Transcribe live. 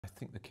I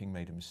think the King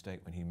made a mistake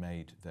when he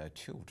made their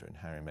children,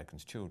 Harry and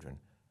Meghan's children,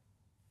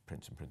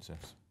 Prince and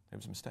Princess. It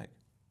was a mistake.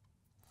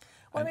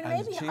 Well,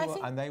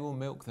 and they will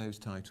milk those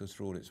titles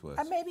for all it's worth.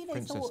 And maybe they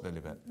Princess thought,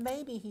 Lilibet.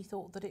 maybe he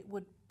thought that it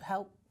would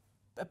help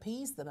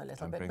appease them a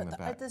little bit,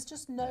 but there's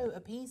just no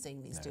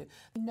appeasing these two.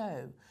 We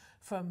know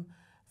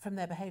from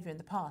their behaviour in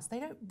the past, they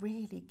don't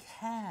really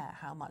care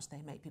how much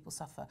they make people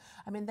suffer.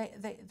 I mean,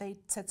 they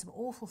said some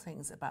awful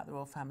things about the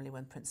royal family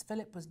when Prince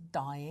Philip was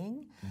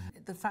dying.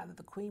 The fact that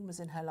the Queen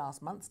was in her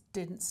last months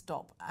didn't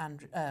stop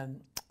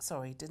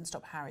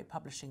Harry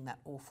publishing that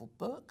awful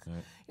book. No.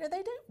 You know,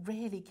 they don't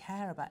really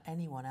care about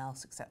anyone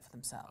else except for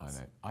themselves.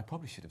 I know. I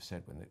probably should have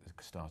said when it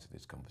started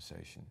this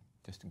conversation,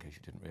 just in case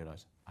you didn't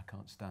realise, I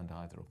can't stand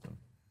either of them,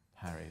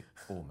 Harry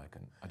or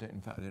Meghan.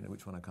 In fact, I don't know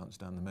which one I can't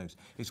stand the most.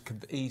 It's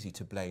easy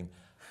to blame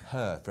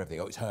her for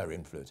everything. Oh, it's her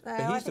influence. No,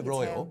 but he's the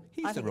royal.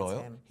 He's the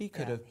royal. He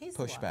could have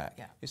pushed back.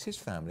 Yeah. It's his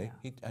family,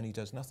 and he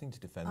does nothing to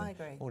defend them. I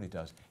agree. All he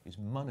does is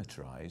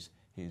monetize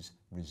his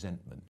resentment.